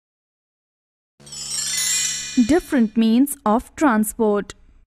Different means of transport.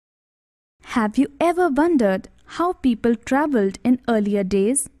 Have you ever wondered how people traveled in earlier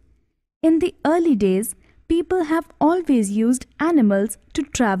days? In the early days, people have always used animals to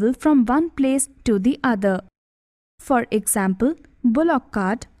travel from one place to the other. For example, bullock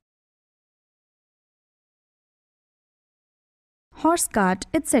cart, horse cart,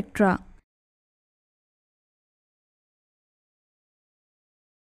 etc.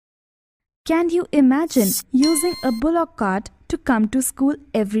 Can you imagine using a bullock cart to come to school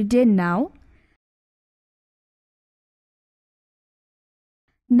every day now?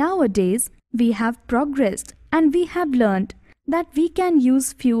 Nowadays, we have progressed and we have learned that we can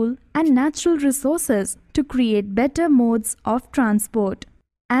use fuel and natural resources to create better modes of transport.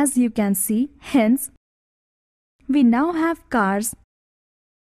 As you can see, hence, we now have cars,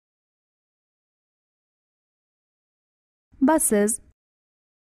 buses,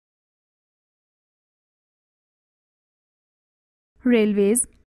 railways,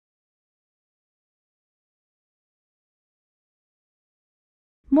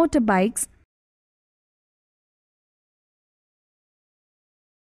 motorbikes,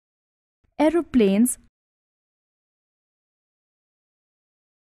 aeroplanes,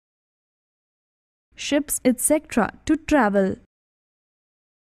 ships, etc. to travel.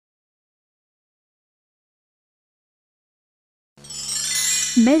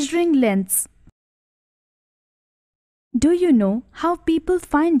 Measuring lengths. Do you know how people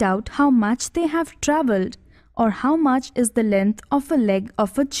find out how much they have traveled or how much is the length of a leg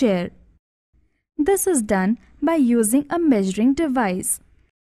of a chair? This is done by using a measuring device.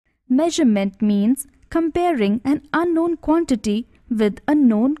 Measurement means comparing an unknown quantity with a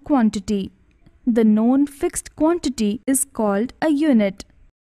known quantity. The known fixed quantity is called a unit.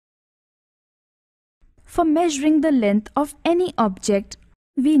 For measuring the length of any object,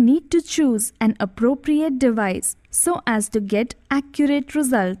 we need to choose an appropriate device so as to get accurate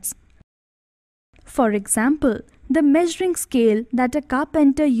results. For example, the measuring scale that a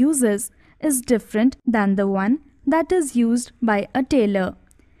carpenter uses is different than the one that is used by a tailor.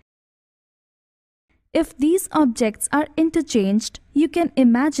 If these objects are interchanged, you can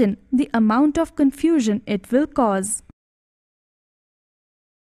imagine the amount of confusion it will cause.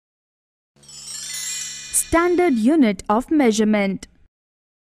 Standard unit of measurement.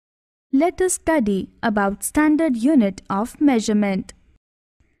 Let us study about standard unit of measurement.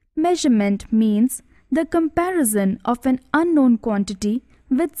 Measurement means the comparison of an unknown quantity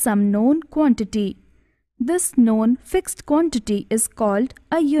with some known quantity. This known fixed quantity is called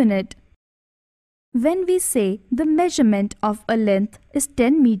a unit. When we say the measurement of a length is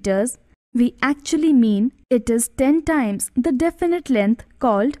 10 meters, we actually mean it is 10 times the definite length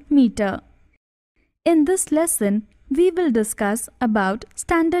called meter. In this lesson, we will discuss about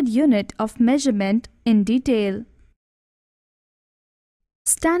standard unit of measurement in detail.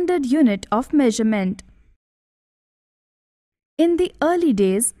 Standard unit of measurement. In the early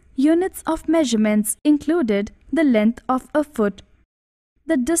days, units of measurements included the length of a foot,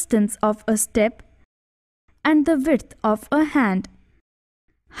 the distance of a step, and the width of a hand.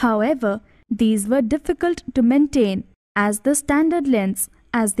 However, these were difficult to maintain as the standard lengths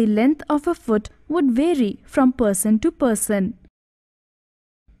as the length of a foot would vary from person to person.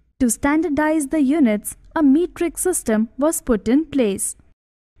 To standardize the units, a metric system was put in place.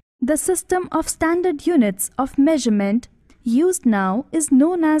 The system of standard units of measurement used now is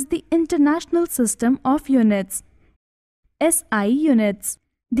known as the International System of Units, SI units.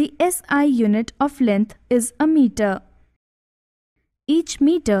 The SI unit of length is a meter. Each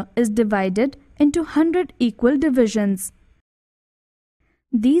meter is divided into 100 equal divisions.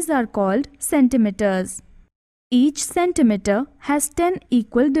 These are called centimeters. Each centimeter has 10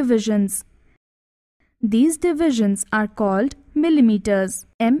 equal divisions. These divisions are called millimeters,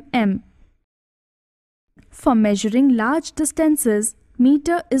 mm. For measuring large distances,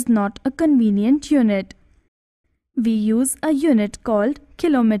 meter is not a convenient unit. We use a unit called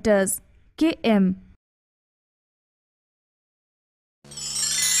kilometers, km.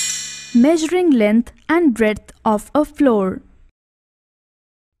 Measuring length and breadth of a floor.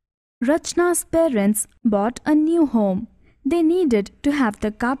 Rachna's parents bought a new home. They needed to have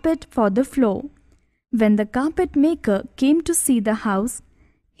the carpet for the floor. When the carpet maker came to see the house,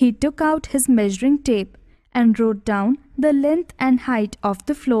 he took out his measuring tape and wrote down the length and height of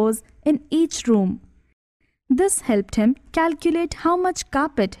the floors in each room. This helped him calculate how much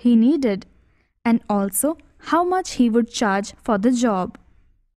carpet he needed and also how much he would charge for the job.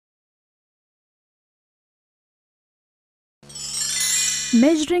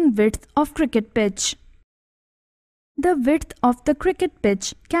 Measuring width of cricket pitch. The width of the cricket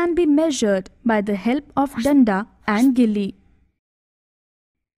pitch can be measured by the help of danda and gilli.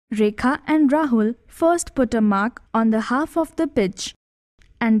 Rekha and Rahul first put a mark on the half of the pitch,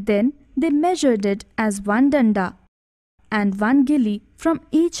 and then they measured it as one danda and one gilli from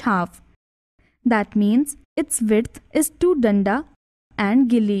each half. That means its width is 2 danda and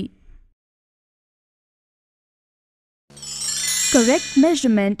gilli. Correct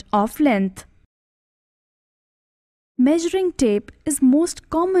measurement of length. Measuring tape is most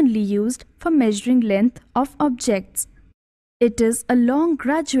commonly used for measuring length of objects. It is a long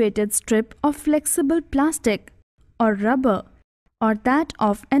graduated strip of flexible plastic or rubber or that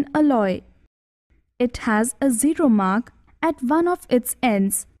of an alloy. It has a 0 mark at one of its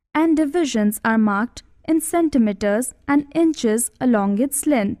ends and divisions are marked in centimeters and inches along its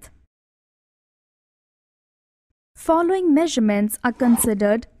length. Following measurements are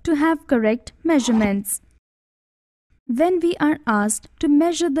considered to have correct measurements. When we are asked to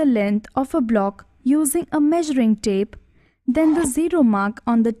measure the length of a block using a measuring tape, then the 0 mark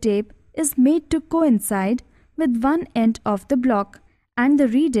on the tape is made to coincide with one end of the block and the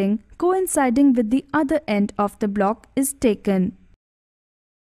reading coinciding with the other end of the block is taken.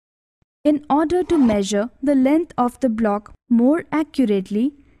 In order to measure the length of the block more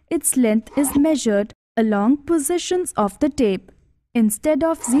accurately, its length is measured along positions of the tape. Instead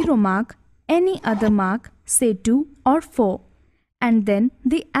of 0 mark, any other mark, say 2 or 4, and then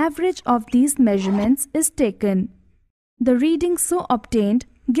the average of these measurements is taken. The reading so obtained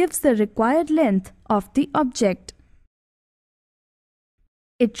gives the required length of the object.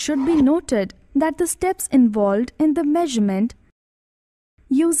 It should be noted that the steps involved in the measurement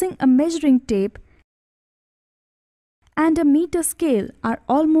using a measuring tape and a meter scale are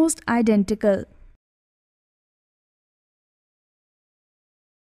almost identical.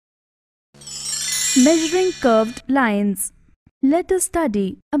 Measuring curved lines. Let us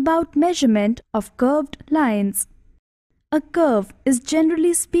study about measurement of curved lines. A curve is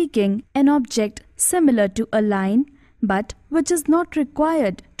generally speaking an object similar to a line but which is not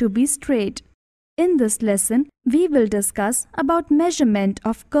required to be straight. In this lesson, we will discuss about measurement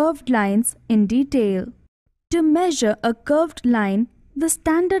of curved lines in detail. To measure a curved line, the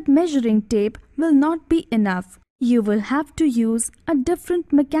standard measuring tape will not be enough. You will have to use a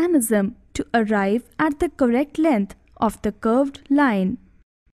different mechanism to arrive at the correct length of the curved line.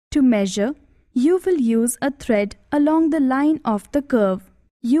 To measure, you will use a thread along the line of the curve.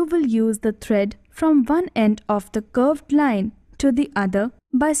 You will use the thread from one end of the curved line to the other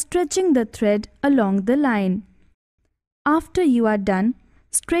by stretching the thread along the line. After you are done,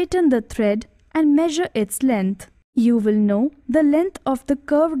 straighten the thread and measure its length. You will know the length of the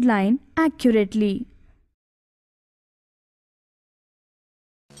curved line accurately.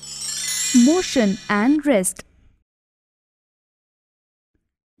 Motion and rest.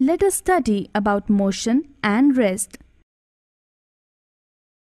 Let us study about motion and rest.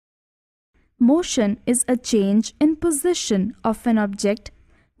 Motion is a change in position of an object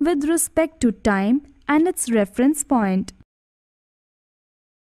with respect to time and its reference point.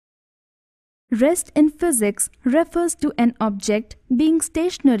 Rest in physics refers to an object being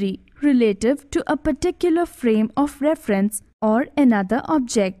stationary relative to a particular frame of reference or another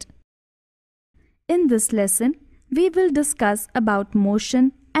object. In this lesson, we will discuss about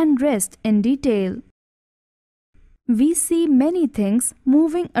motion and rest in detail. We see many things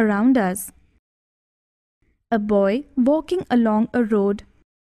moving around us. A boy walking along a road,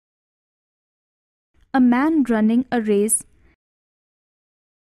 a man running a race,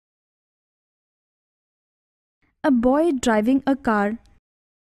 a boy driving a car,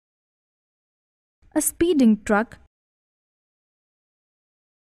 a speeding truck,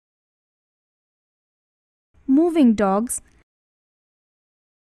 moving dogs,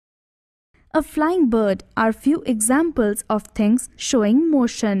 a flying bird are few examples of things showing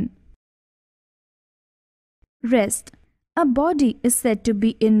motion. Rest. A body is said to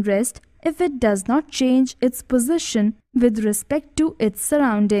be in rest if it does not change its position with respect to its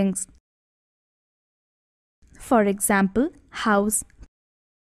surroundings. For example, house,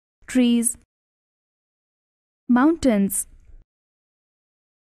 trees, mountains.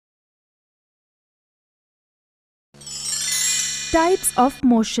 Types of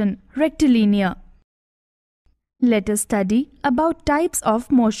motion. Rectilinear. Let us study about types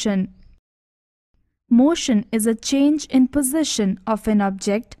of motion. Motion is a change in position of an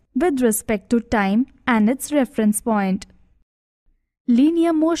object with respect to time and its reference point.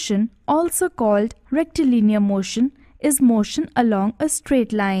 Linear motion, also called rectilinear motion, is motion along a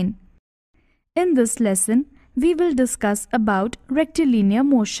straight line. In this lesson, we will discuss about rectilinear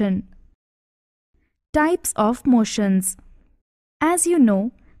motion. Types of motions. As you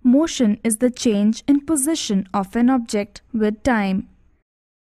know, motion is the change in position of an object with time.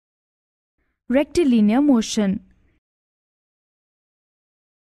 Rectilinear motion.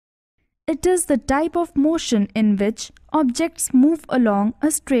 It is the type of motion in which objects move along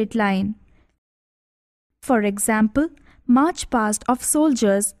a straight line. For example, march past of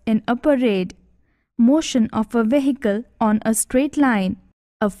soldiers in a parade, motion of a vehicle on a straight line,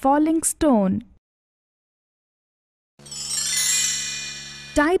 a falling stone.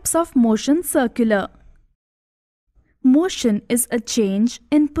 Types of motion. Circular. Motion is a change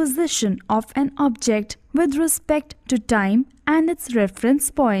in position of an object with respect to time and its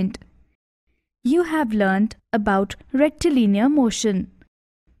reference point. You have learned about rectilinear motion.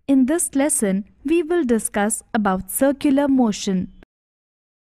 In this lesson, we will discuss about circular motion.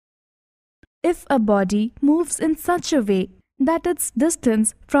 If a body moves in such a way that its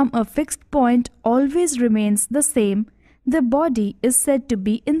distance from a fixed point always remains the same, the body is said to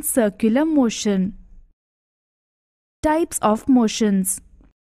be in circular motion. Types of motions.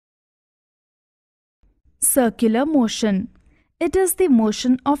 Circular motion. It is the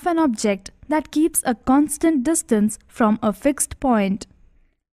motion of an object that keeps a constant distance from a fixed point.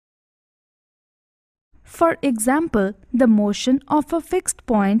 For example, the motion of a fixed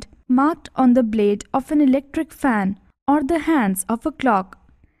point marked on the blade of an electric fan or the hands of a clock.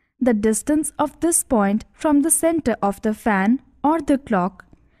 The distance of this point from the center of the fan or the clock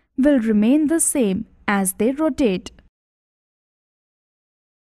will remain the same as they rotate.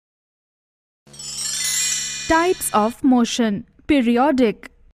 Types of motion.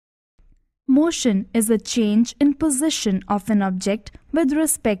 Periodic. Motion is a change in position of an object with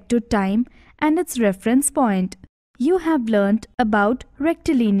respect to time and its reference point. You have learned about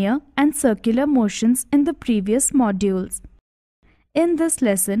rectilinear and circular motions in the previous modules. In this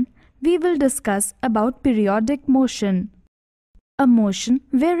lesson, we will discuss about periodic motion. A motion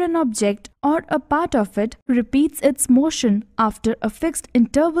where an object or a part of it repeats its motion after a fixed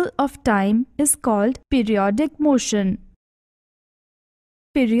interval of time is called periodic motion.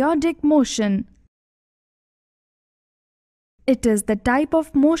 Periodic motion. It is the type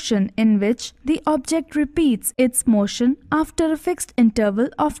of motion in which the object repeats its motion after a fixed interval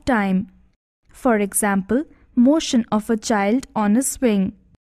of time. For example, motion of a child on a swing,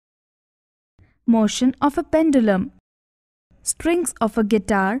 motion of a pendulum, strings of a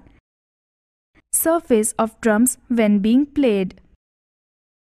guitar, surface of drums when being played.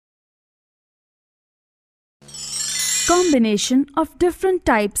 Combination of different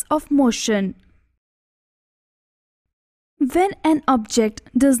types of motion. When an object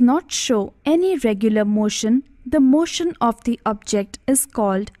does not show any regular motion, the motion of the object is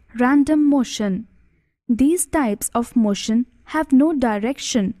called random motion. These types of motion have no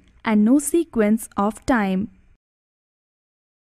direction and no sequence of time.